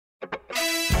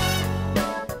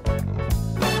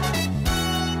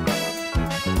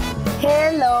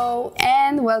Hello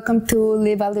and welcome to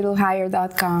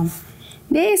livealittlehigher.com.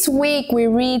 This week we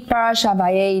read Parasha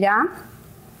Vayera,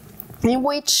 in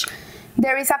which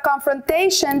there is a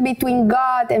confrontation between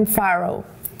God and Pharaoh.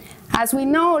 As we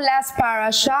know, last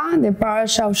parasha, the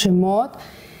parasha of Shemot,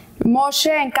 Moshe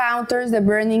encounters the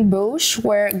burning bush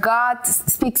where God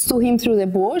speaks to him through the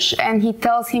bush, and he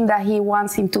tells him that he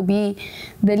wants him to be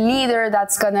the leader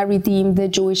that's going to redeem the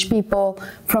Jewish people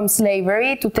from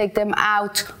slavery, to take them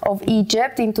out of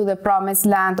Egypt into the promised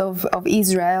land of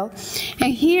Israel.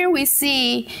 And here we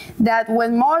see that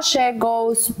when Moshe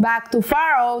goes back to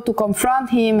Pharaoh to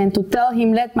confront him and to tell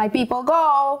him, let my people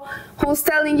go, who's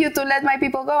telling you to let my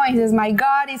people go? And he says, my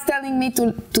God is telling me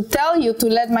to tell you to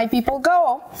let my people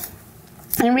go.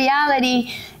 In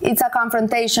reality, it's a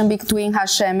confrontation between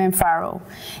Hashem and Pharaoh.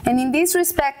 And in this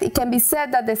respect, it can be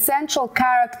said that the central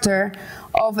character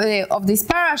of this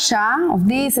parasha, of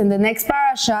this and the next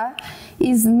parasha,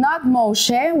 is not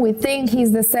Moshe. We think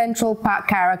he's the central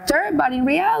character, but in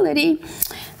reality,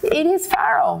 it is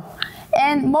Pharaoh.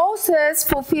 And Moses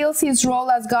fulfills his role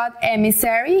as God's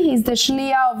emissary. He's the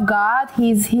shliach of God.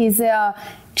 He's a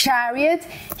chariot.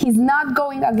 He's not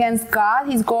going against God.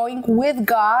 He's going with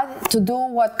God to do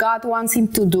what God wants him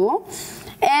to do.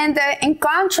 And in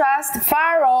contrast,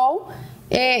 Pharaoh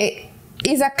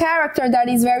is a character that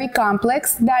is very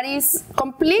complex, that is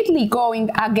completely going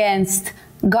against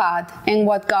God and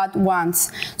what God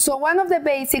wants. So one of the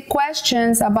basic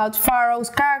questions about Pharaoh's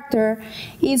character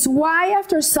is why,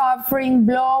 after suffering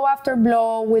blow after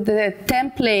blow with the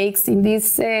 10 plagues, in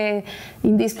this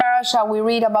parasha we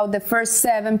read about the first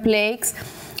 7 plagues,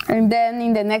 and then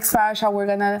in the next parasha we're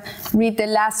gonna read the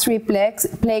last 3 plagues,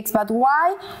 but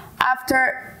why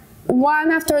after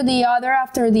one after the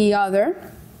other,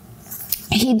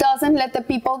 he doesn't let the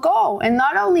people go? And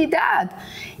not only that,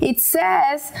 it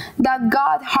says that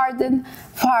God hardened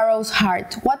Pharaoh's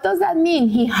heart. What does that mean?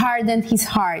 He hardened his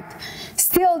heart.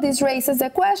 Still, this raises the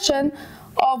question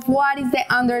of what is the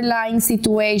underlying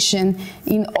situation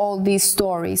in all these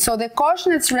stories. So the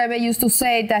Koshnetz Rebbe used to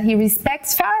say that he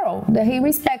respects Pharaoh, that he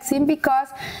respects him because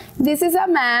this is a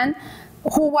man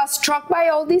who was struck by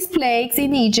all these plagues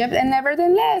in Egypt, and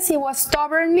nevertheless he was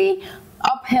stubbornly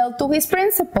upheld to his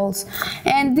principles.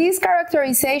 And this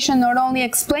characterization not only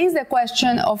explains the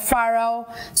question of Pharaoh's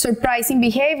surprising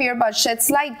behavior, but sheds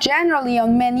light generally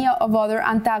on many of other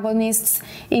antagonists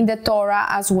in the Torah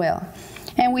as well.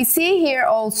 And we see here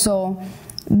also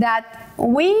that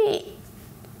we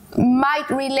might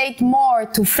relate more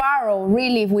to Pharaoh,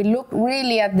 really, if we look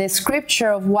really at the scripture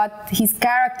of what his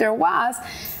character was.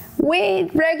 We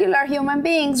regular human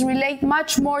beings relate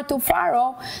much more to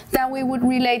Pharaoh than we would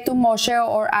relate to Moshe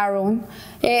or Aaron,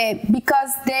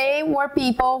 because they were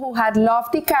people who had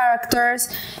lofty characters,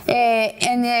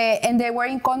 and they were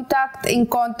in contact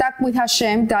with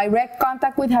Hashem, direct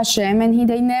contact with Hashem, and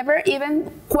they never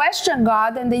even questioned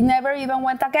God, and they never even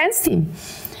went against him.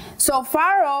 So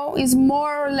Pharaoh is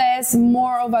more or less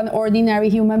more of an ordinary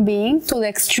human being, to the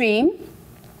extreme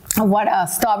of what a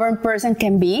stubborn person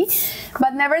can be.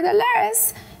 But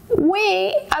nevertheless,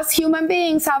 we as human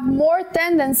beings have more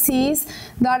tendencies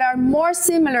that are more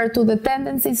similar to the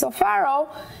tendencies of Pharaoh,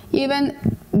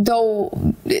 even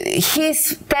though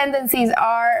his tendencies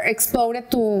are exploded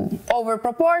to over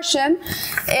proportion,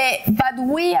 but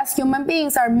we as human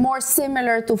beings are more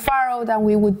similar to Pharaoh than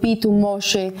we would be to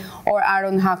Moshe or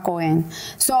Aaron HaKohen.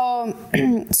 So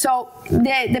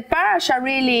the parasha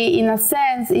really, in a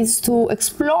sense, is to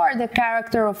explore the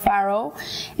character of Pharaoh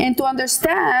and to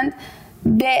understand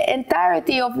the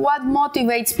entirety of what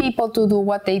motivates people to do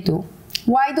what they do.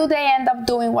 Why do they end up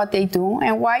doing what they do?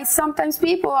 And why sometimes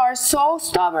people are so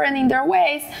stubborn in their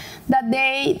ways that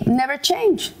they never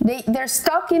change. They're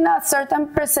stuck in a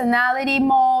certain personality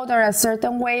mode or a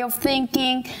certain way of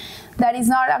thinking that is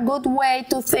not a good way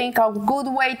to think, a good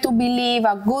way to believe,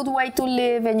 a good way to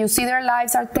live, and you see their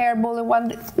lives are terrible, and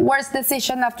one worst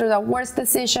decision after the worst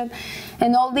decision,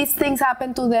 and all these things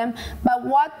happen to them. But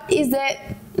what is the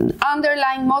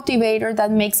underlying motivator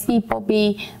that makes people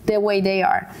be the way they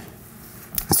are?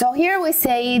 So here we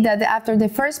say that after the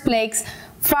first plagues,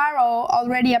 Pharaoh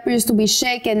already appears to be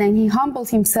shaken, and he humbles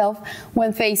himself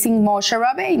when facing Moshe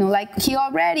Rabbeinu. Like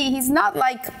he's not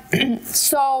like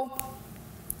so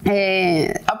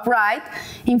upright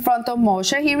in front of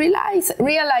Moshe. He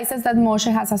realizes that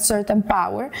Moshe has a certain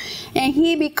power, and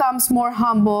he becomes more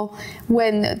humble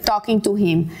when talking to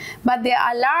him. But the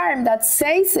alarm that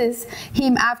seizes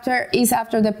him after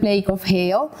the plague of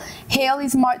hail. Hail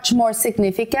is much more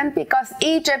significant because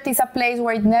Egypt is a place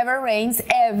where it never rains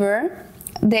ever.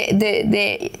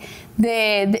 The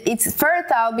it's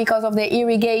fertile because of the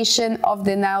irrigation of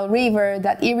the Nile River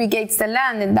that irrigates the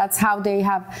land, and that's how they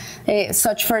have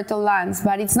such fertile lands.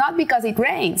 But it's not because it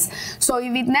rains. So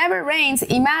if it never rains,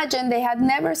 imagine they had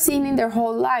never seen in their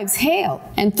whole lives hail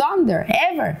and thunder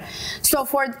ever. So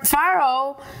for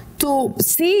Pharaoh to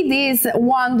see this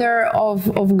wonder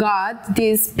of God,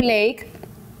 this plague,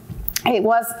 it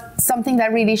was something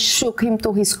that really shook him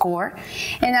to his core.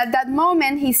 And at that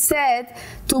moment, he said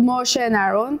to Moshe and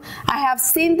Aaron, I have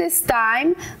seen this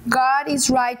time, God is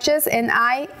righteous, and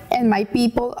I and my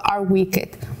people are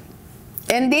wicked.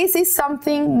 And this is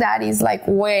something that is like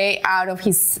way out of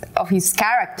his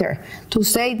character to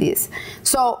say this.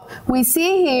 So we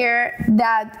see here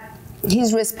that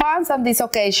his response on this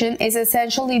occasion is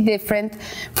essentially different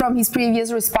from his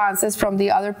previous responses from the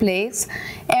other plagues.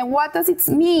 And what does it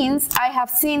mean? I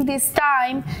have seen this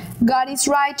time, God is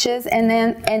righteous, and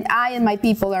I and my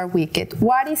people are wicked.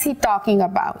 What is he talking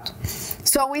about?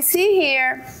 So we see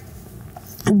here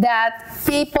that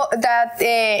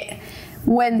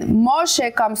when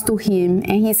Moshe comes to him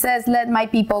and he says, let my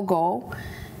people go,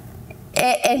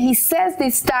 and he says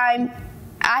this time,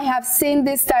 I have seen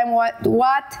this time,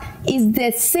 what is the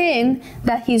sin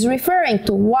that he's referring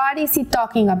to? What is he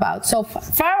talking about? So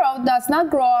Pharaoh does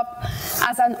not grow up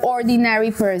as an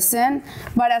ordinary person,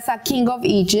 but as a king of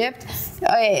Egypt,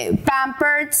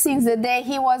 pampered since the day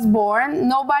he was born.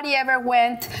 Nobody ever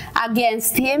went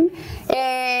against him.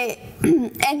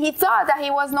 And he thought that he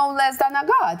was no less than a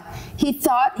god. He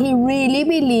really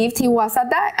believed he was a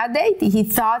deity. He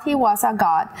thought he was a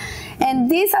god. And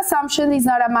this assumption is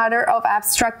not a matter of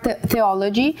abstract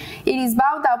theology. It is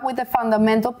bound up with the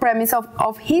fundamental premise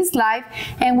of his life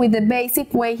and with the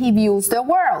basic way he views the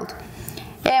world.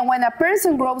 And when a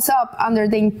person grows up under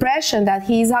the impression that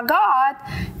he is a god,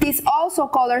 this also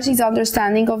colors his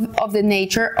understanding of the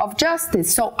nature of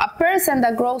justice. So a person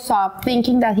that grows up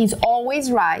thinking that he's always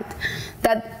right,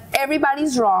 that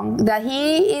everybody's wrong, that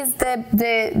he is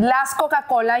the last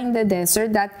Coca-Cola in the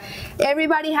desert, that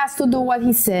everybody has to do what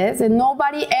he says and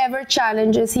nobody ever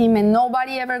challenges him and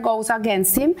nobody ever goes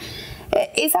against him,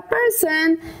 is a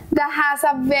person that has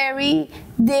a very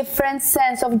different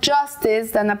sense of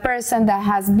justice than a person that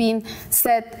has been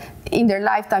said in their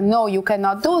lifetime, no, you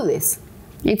cannot do this.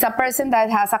 It's a person that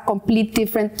has a complete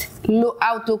different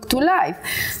outlook to life.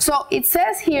 So it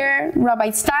says here,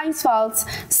 Rabbi Steinsaltz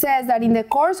says that in the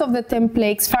course of the 10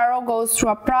 plagues, Pharaoh goes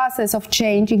through a process of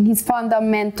changing his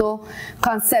fundamental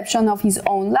conception of his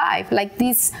own life. Like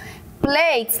these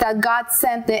plagues that God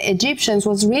sent the Egyptians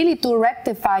was really to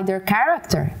rectify their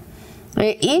character.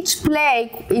 Each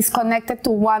plague is connected to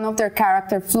one of their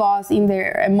character flaws in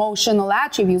their emotional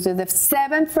attributes. The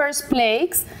 7 first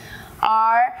plagues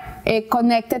are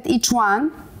connected, each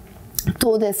one,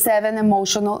 to the 7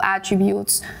 emotional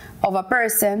attributes of a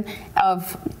person,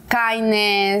 of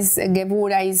kindness,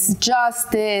 Gebura is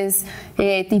justice,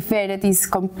 Tiferet is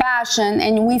compassion.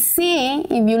 And we see,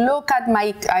 if you look at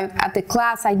at the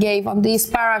class I gave on this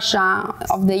parasha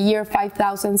of the year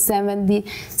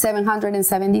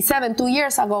 5777, 2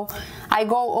 years ago, I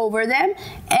go over them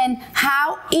and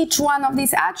how each one of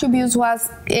these attributes was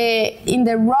in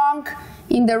the wrong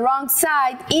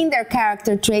side in their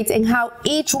character traits, and how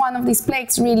each one of these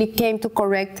plagues really came to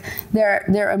correct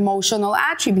their emotional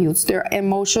attributes, their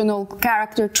emotional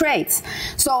character traits.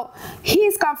 So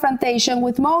his confrontation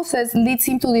with Moses leads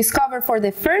him to discover for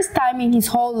the first time in his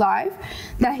whole life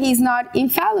that he's not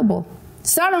infallible.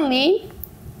 Suddenly,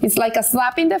 it's like a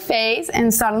slap in the face,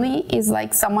 and suddenly it's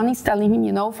like someone is telling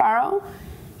him, Pharaoh,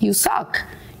 you suck.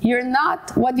 You're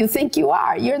not what you think you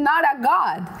are. You're not a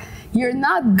god. You're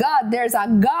not God. There's a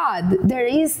God. There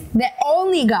is the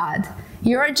only God.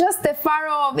 You're just the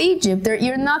Pharaoh of Egypt.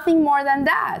 You're nothing more than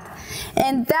that.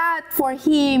 And that for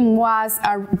him was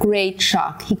a great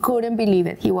shock. He couldn't believe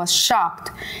it. He was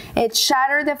shocked. It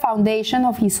shattered the foundation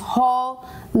of his whole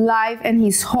life and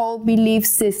his whole belief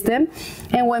system.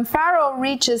 And when Pharaoh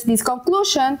reaches this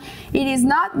conclusion, it is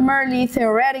not merely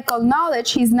theoretical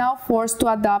knowledge. He's now forced to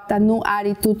adopt a new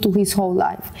attitude to his whole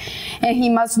life. And he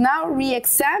must now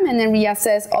re-examine and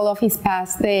reassess all of his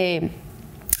past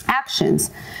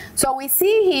actions. So we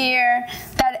see here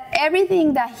that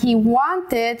everything that he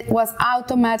wanted was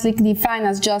automatically defined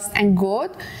as just and good,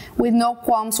 with no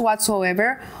qualms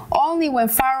whatsoever. Only when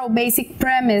Pharaoh's basic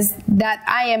premise that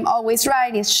I am always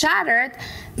right is shattered,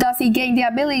 does he gain the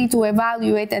ability to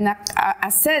evaluate and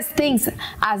assess things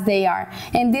as they are.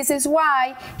 And this is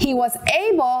why he was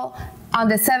able, on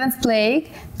the 7th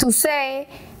plague, to say,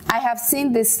 I have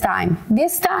seen this time.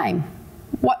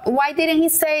 Why didn't he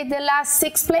say the last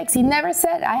 6 plagues? He never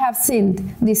said, I have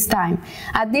sinned this time.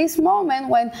 At this moment,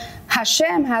 when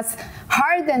Hashem has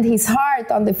hardened his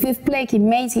heart on the 5th plague, he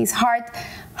made his heart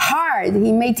hard.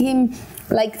 He made him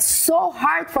like so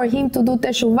hard for him to do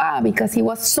teshuvah, because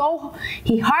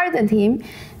he hardened him.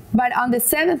 But on the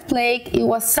 7th plague, it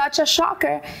was such a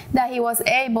shocker that he was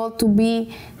able to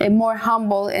be more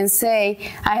humble and say,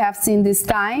 I have sinned this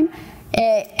time.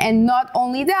 And not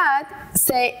only that,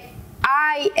 say,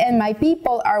 I and my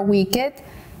people are wicked.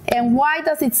 And why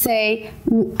does it say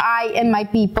I and my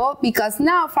people? Because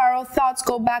now Pharaoh's thoughts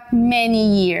go back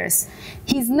many years.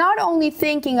 He's not only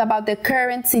thinking about the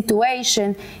current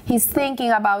situation, he's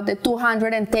thinking about the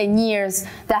 210 years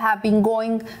that have been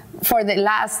going for the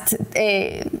last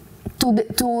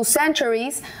 2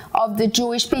 centuries of the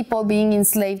Jewish people being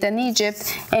enslaved in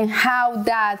Egypt, and how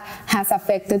that has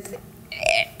affected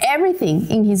everything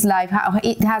in his life, how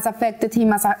it has affected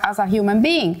him as a human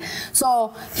being.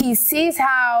 So he sees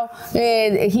how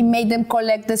he made them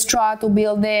collect the straw to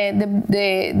build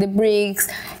the bricks.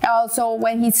 Also,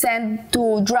 when he sent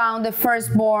to drown the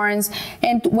firstborns,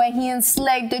 and when he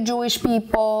enslaved the Jewish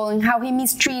people, and how he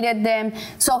mistreated them.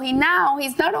 So he's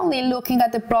not only looking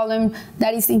at the problem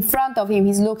that is in front of him,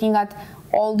 he's looking at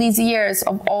all these years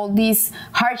of all these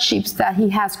hardships that he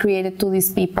has created to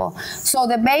these people. So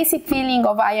the basic feeling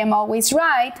of I am always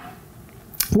right,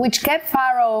 which kept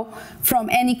Pharaoh from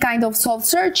any kind of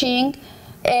soul-searching,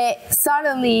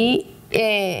 suddenly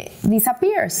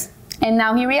disappears. And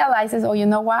now he realizes, oh, you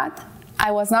know what?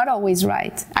 I was not always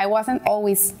right. I wasn't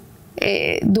always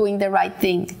doing the right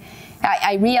thing.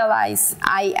 I realized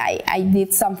I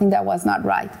did something that was not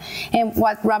right. And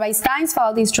what Rabbi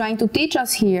Steinsfeld is trying to teach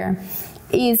us here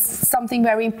is something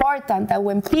very important, that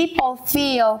when people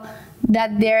feel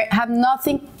that they have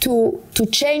nothing to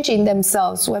change in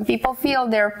themselves, when people feel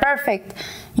they're perfect,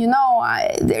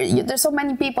 there's so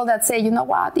many people that say, you know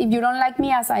what, if you don't like me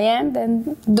as I am,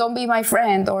 then don't be my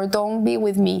friend, or don't be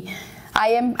with me. I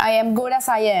am good as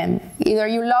I am. Either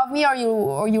you love me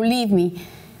or you leave me.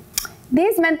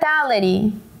 This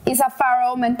mentality is a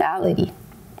Pharaoh mentality.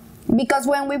 Because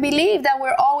when we believe that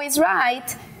we're always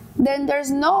right, then there's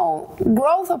no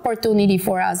growth opportunity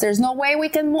for us. There's no way we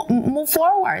can move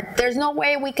forward. There's no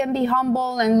way we can be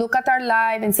humble and look at our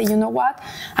life and say, you know what?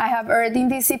 I have erred in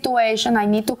this situation. I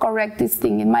need to correct this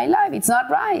thing in my life. It's not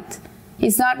right.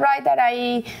 It's not right that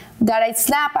I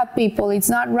snap at people. It's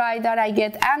not right that I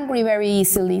get angry very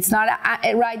easily. It's not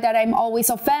right that I'm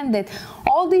always offended.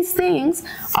 All these things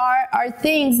are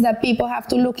things that people have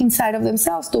to look inside of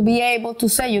themselves to be able to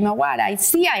say, you know what, I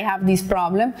see I have this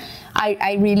problem.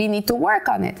 I really need to work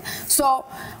on it. So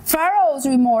Pharaoh's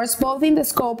remorse, both in the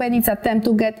scope and its attempt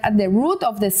to get at the root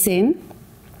of the sin,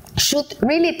 should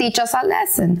really teach us a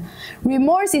lesson.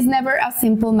 Remorse is never a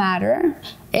simple matter.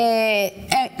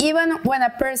 Even when a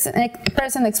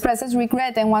person expresses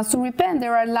regret and wants to repent,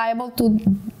 there are liable to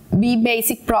be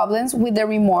basic problems with the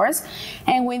remorse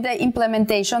and with the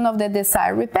implementation of the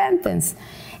desired repentance.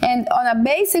 And on a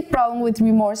basic problem with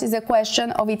remorse is a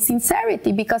question of its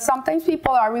sincerity, because sometimes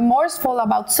people are remorseful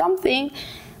about something,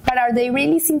 but are they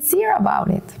really sincere about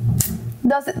it?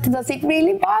 Does it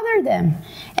really bother them?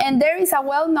 And there is a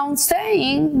well-known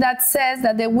saying that says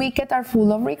that the wicked are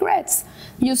full of regrets.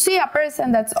 You see a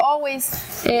person that's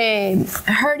always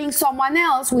hurting someone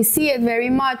else. We see it very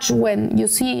much when you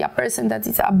see a person that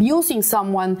is abusing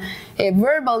someone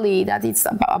verbally, that it's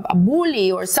a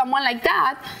bully or someone like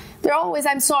that. They're always,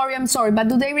 I'm sorry, but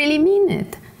do they really mean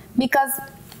it? Because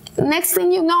next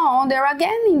thing you know, they're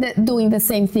again doing the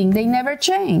same thing. They never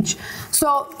change.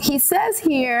 So he says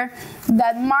here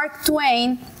that Mark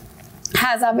Twain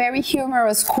has a very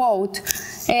humorous quote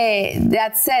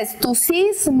that says, "To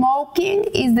see smoking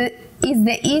is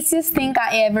the easiest thing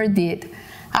I ever did.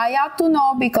 I ought to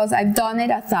know because I've done it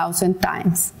 1,000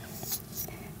 times."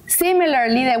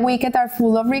 Similarly, the wicked are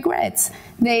full of regrets.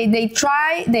 They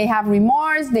try, they have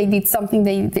remorse, they did something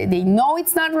they know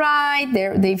it's not right,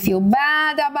 they feel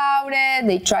bad about it,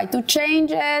 they try to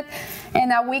change it,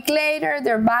 and a week later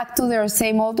they're back to their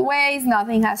same old ways,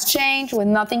 nothing has changed.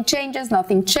 When nothing changes,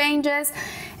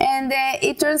 and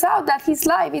it turns out that his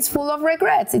life is full of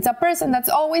regrets. It's a person that's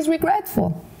always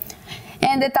regretful.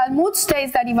 And the Talmud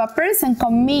states that if a person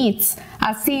commits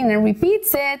a sin and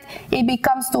repeats it, it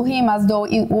becomes to him as though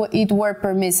it were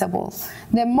permissible.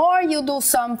 The more you do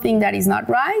something that is not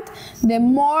right, the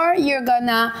more you're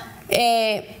gonna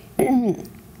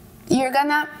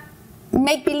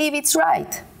make believe it's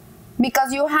right.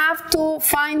 because you have to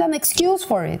find an excuse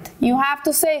for it. You have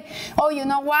to say, oh, you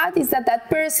know what, is that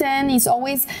person is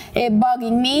always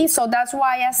bugging me, so that's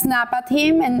why I snap at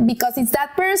him, and because it's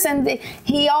that person,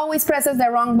 he always presses the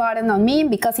wrong button on me,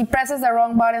 because he presses the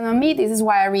wrong button on me, this is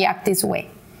why I react this way.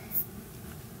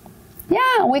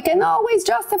 Yeah, we can always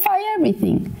justify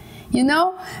everything, you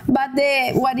know, but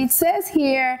what it says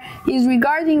here is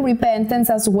regarding repentance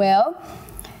as well.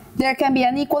 There can be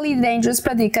an equally dangerous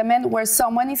predicament where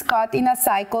someone is caught in a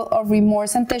cycle of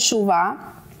remorse and teshuvah,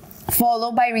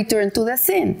 followed by return to the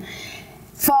sin,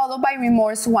 followed by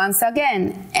remorse once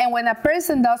again. And when a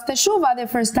person does teshuvah the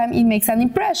first time, it makes an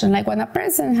impression. Like when a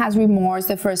person has remorse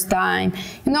the first time,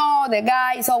 you know, the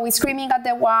guy is always screaming at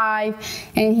the wife,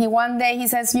 and one day he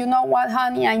says, you know what,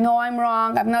 honey, I know I'm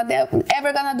wrong, I'm not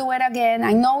ever gonna do it again,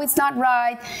 I know it's not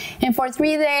right. And for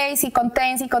 3 days he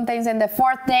contains, and the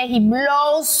 4th day he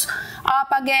blows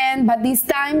up again, but this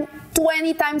time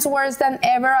 20 times worse than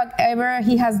ever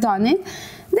he has done it.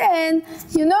 Then,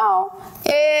 you know,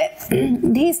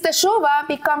 his teshuvah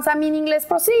becomes a meaningless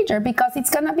procedure, because it's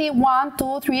going to be 1,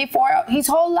 2, 3, 4, his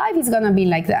whole life is going to be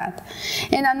like that.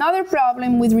 And another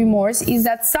problem with remorse is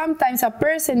that sometimes a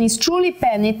person is truly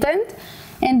penitent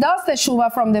and does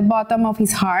teshuvah from the bottom of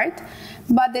his heart,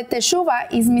 but the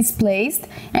teshuvah is misplaced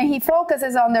and he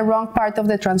focuses on the wrong part of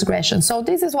the transgression. So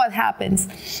this is what happens.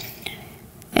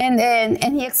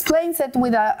 And he explains it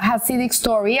with a Hasidic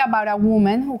story about a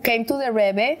woman who came to the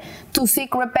Rebbe to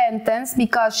seek repentance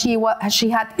because she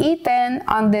had eaten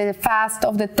on the fast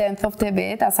of the 10th of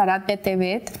Tevet, Asarat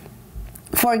B'Tevet,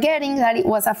 forgetting that it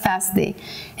was a fast day.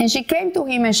 And she came to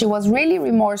him and she was really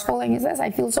remorseful, and he says, I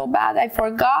feel so bad, I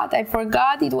forgot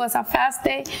it was a fast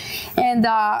day, and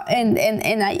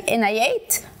I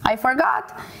ate. I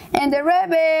forgot. And the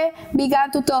Rebbe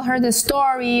began to tell her the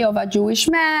story of a Jewish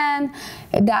man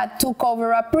that took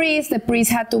over a priest. The priest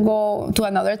had to go to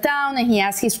another town, and he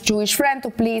asked his Jewish friend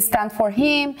to please stand for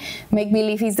him, make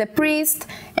believe he's the priest.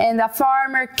 And a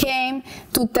farmer came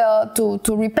to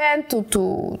repent,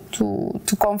 to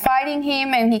confide in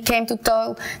him, and he came to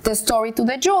tell the story to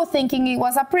the Jew, thinking it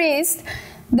was a priest,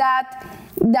 that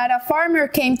a farmer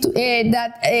came to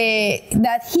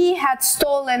that he had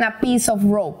stolen a piece of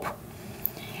rope.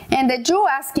 And the Jew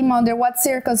asked him under what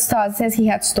circumstances he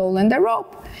had stolen the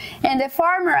rope. And the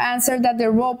farmer answered that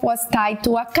the rope was tied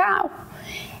to a cow.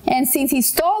 And since he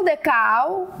stole the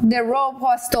cow, the rope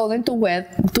was stolen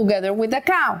together with the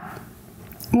cow.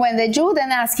 When the Jew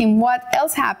then asked him what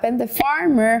else happened, the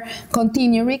farmer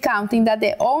continued recounting that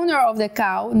the owner of the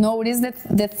cow noticed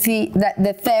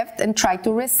the theft and tried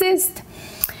to resist.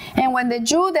 And when the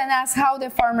Jew then asked how the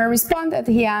farmer responded,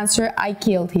 he answered, I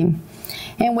killed him.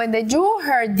 And when the Jew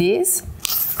heard this,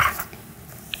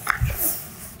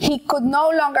 he could no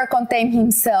longer contain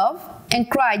himself and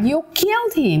cried, you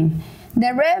killed him.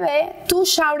 The Rebbe too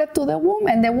shouted to the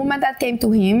woman that came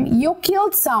to him, you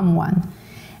killed someone.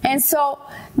 And so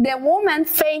the woman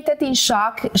fainted in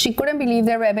shock. She couldn't believe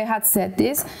the Rebbe had said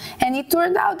this. And it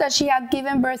turned out that she had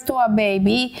given birth to a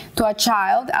baby, to a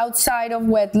child, outside of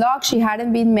wedlock. She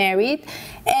hadn't been married.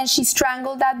 And she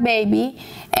strangled that baby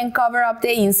and covered up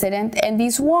the incident. And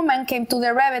this woman came to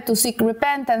the Rebbe to seek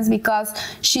repentance because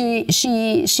she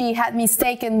had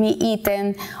mistakenly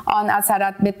eaten on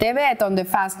Asarat B'Tevet, on the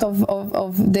fast of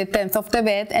the 10th of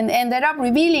Tevet, and ended up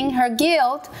revealing her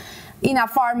guilt in a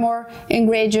far more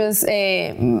egregious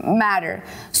matter.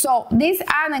 So this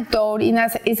anecdote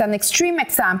is an extreme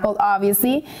example,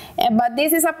 obviously, but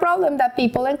this is a problem that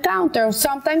people encounter.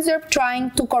 Sometimes they're trying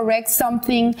to correct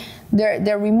something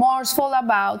they're remorseful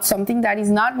about, something that is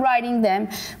not right in them,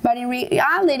 but in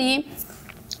reality,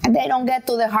 they don't get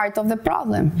to the heart of the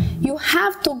problem. You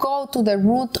have to go to the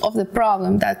root of the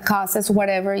problem that causes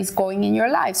whatever is going in your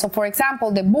life. So for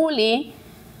example, the bully,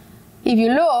 if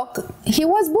you look, he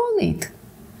was bullied.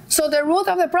 So the root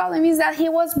of the problem is that he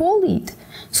was bullied.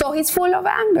 So he's full of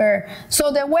anger.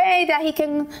 So the way that he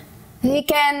can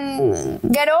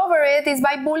get over it is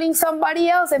by bullying somebody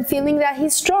else and feeling that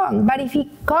he's strong. But if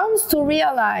he comes to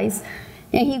realize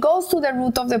and he goes to the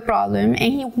root of the problem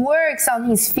and he works on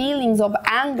his feelings of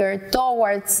anger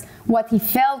towards what he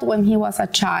felt when he was a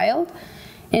child,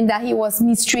 and that he was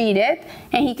mistreated,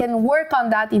 and he can work on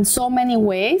that in so many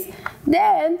ways,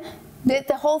 then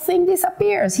the whole thing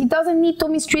disappears. He doesn't need to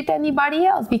mistreat anybody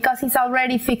else because he's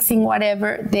already fixing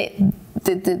whatever the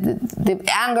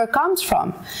anger comes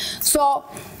from. So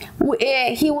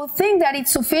he will think that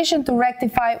it's sufficient to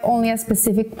rectify only a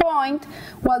specific point,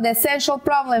 while the essential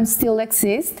problem still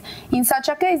exists. In such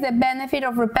a case, the benefit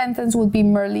of repentance would be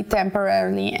merely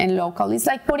temporarily and local. It's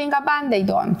like putting a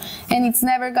Band-Aid on, and it's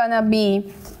never gonna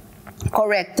be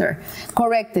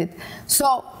corrected.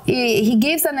 So he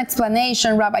gives an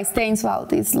explanation, Rabbi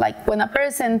Steinswald. It's like when a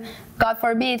person, God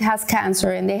forbid, has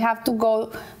cancer and they have to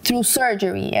go through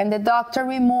surgery and the doctor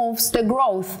removes the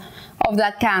growth of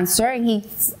that cancer. He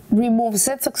removes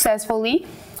it successfully.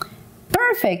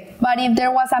 Perfect. But if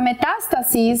there was a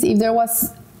metastasis, if there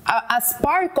was a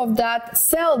spark of that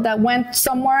cell that went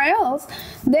somewhere else,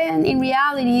 then in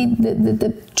reality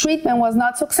the treatment was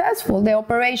not successful, the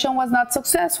operation was not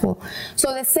successful.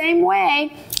 So the same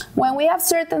way, when we have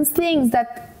certain things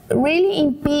that really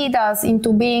impede us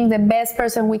into being the best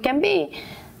person we can be,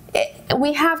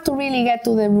 we have to really get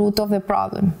to the root of the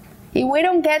problem. If we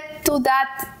don't get to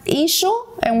that issue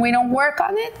and we don't work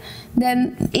on it,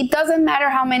 then it doesn't matter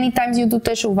how many times you do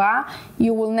teshuvah,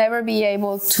 you will never be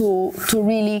able to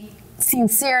really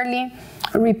sincerely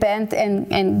repent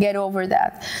and get over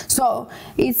that. So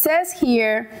it says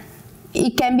here,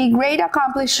 it can be great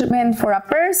accomplishment for a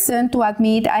person to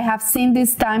admit, I have sinned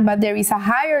this time, but there is a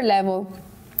higher level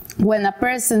when a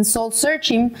person's soul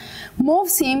searching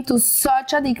moves him to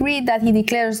such a degree that he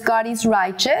declares God is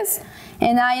righteous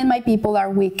and I and my people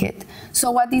are wicked. So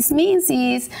what this means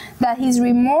is that his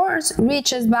remorse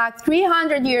reaches back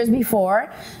 300 years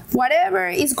before. Whatever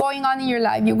is going on in your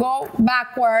life, you go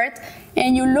backward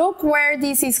and you look where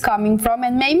this is coming from,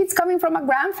 and maybe it's coming from a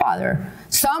grandfather,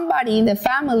 somebody in the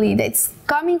family that's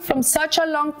coming from such a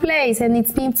long place, and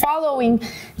it's been following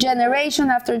generation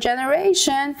after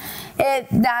generation,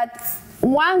 that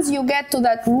once you get to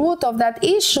that root of that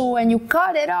issue and you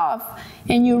cut it off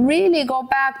and you really go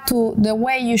back to the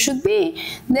way you should be,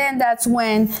 then that's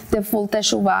when the full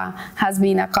teshuvah has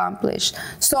been accomplished.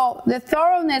 So the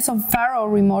thoroughness of Pharaoh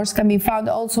remorse can be found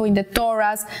also in the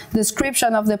Torah's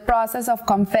description of the process of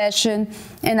confession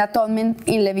and atonement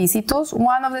in Leviticus.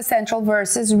 One of the central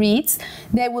verses reads,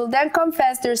 they will then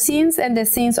confess their sins and the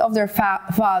sins of their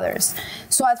fathers.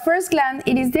 So at first glance,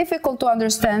 it is difficult to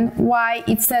understand why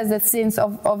it says the sins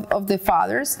of the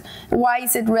fathers. Why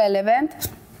is it relevant?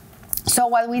 So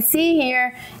what we see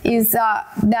here is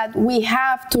that we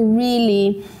have to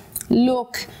really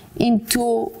look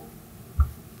into,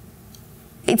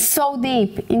 it's so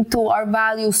deep into our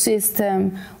value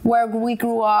system, where we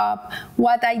grew up,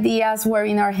 what ideas were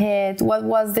in our head, what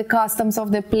was the customs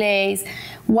of the place,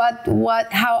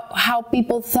 how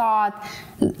people thought.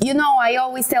 You know, I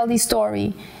always tell this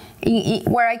story.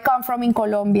 Where I come from in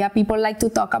Colombia, people like to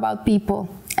talk about people.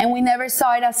 And we never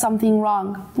saw it as something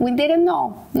wrong. We didn't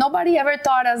know. Nobody ever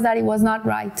taught us that it was not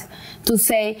right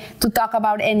to talk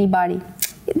about anybody.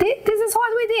 This is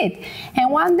what we did.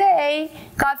 And one day,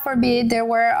 God forbid, there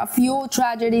were a few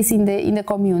tragedies in the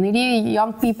community.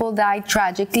 Young people died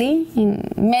tragically,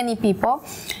 many people.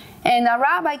 And a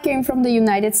rabbi came from the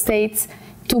United States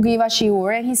to give a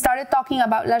shiur, and he started talking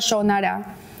about Lashon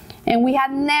Hara. And we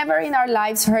had never in our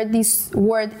lives heard this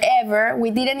word ever.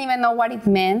 We didn't even know what it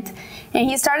meant. And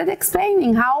he started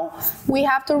explaining how we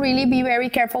have to really be very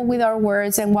careful with our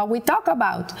words and what we talk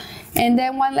about. And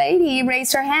then one lady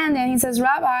raised her hand and he says,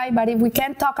 Rabbi, but if we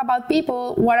can't talk about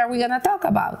people, what are we going to talk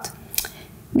about?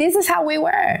 This is how we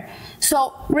were.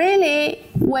 So really,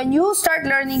 when you start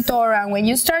learning Torah, when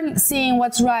you start seeing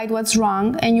what's right, what's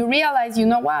wrong, and you realize, you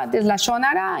know what, there's Lashon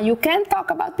Hara, you can't talk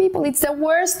about people. It's the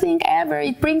worst thing ever.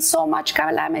 It brings so much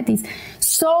calamities.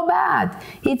 So bad.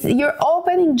 You're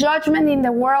opening judgment in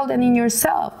the world and in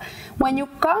yourself. When you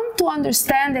come to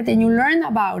understand it and you learn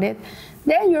about it,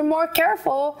 then you're more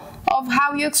careful of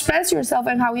how you express yourself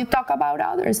and how you talk about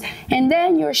others. And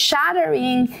then you're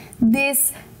shattering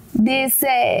this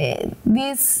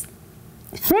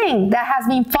thing that has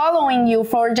been following you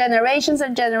for generations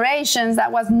and generations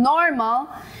that was normal,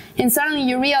 and suddenly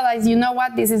you realize, you know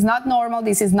what, this is not normal,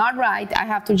 this is not right, I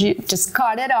have to just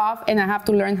cut it off and I have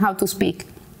to learn how to speak.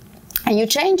 And you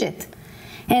change it.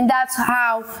 And that's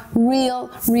how real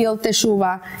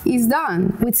teshuvah is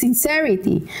done, with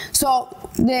sincerity. So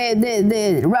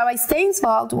the Rabbi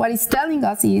Steinswald, what he's telling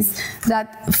us is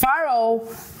that Pharaoh,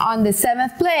 on the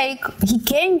seventh plague, he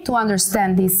came to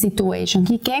understand this situation.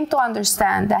 He came to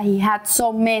understand that he had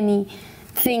so many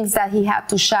things that he had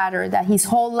to shatter, that his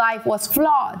whole life was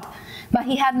flawed. But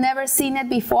he had never seen it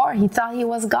before. He thought he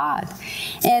was God.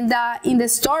 And in the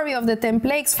story of the 10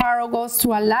 plagues, Pharaoh goes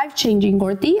through a life-changing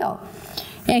ordeal.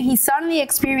 And he suddenly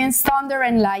experienced thunder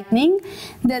and lightning,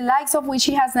 the likes of which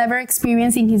he has never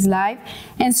experienced in his life.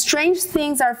 And strange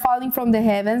things are falling from the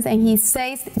heavens, and he is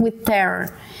seized with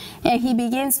terror. And he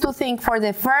begins to think for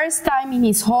the first time in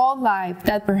his whole life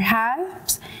that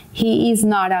perhaps he is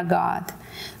not a God.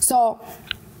 So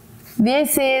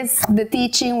this is the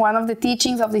teaching, one of the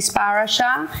teachings of this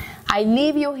parasha. I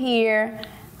leave you here.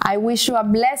 I wish you a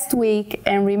blessed week,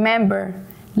 and remember,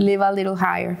 live a little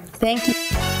higher. Thank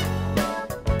you.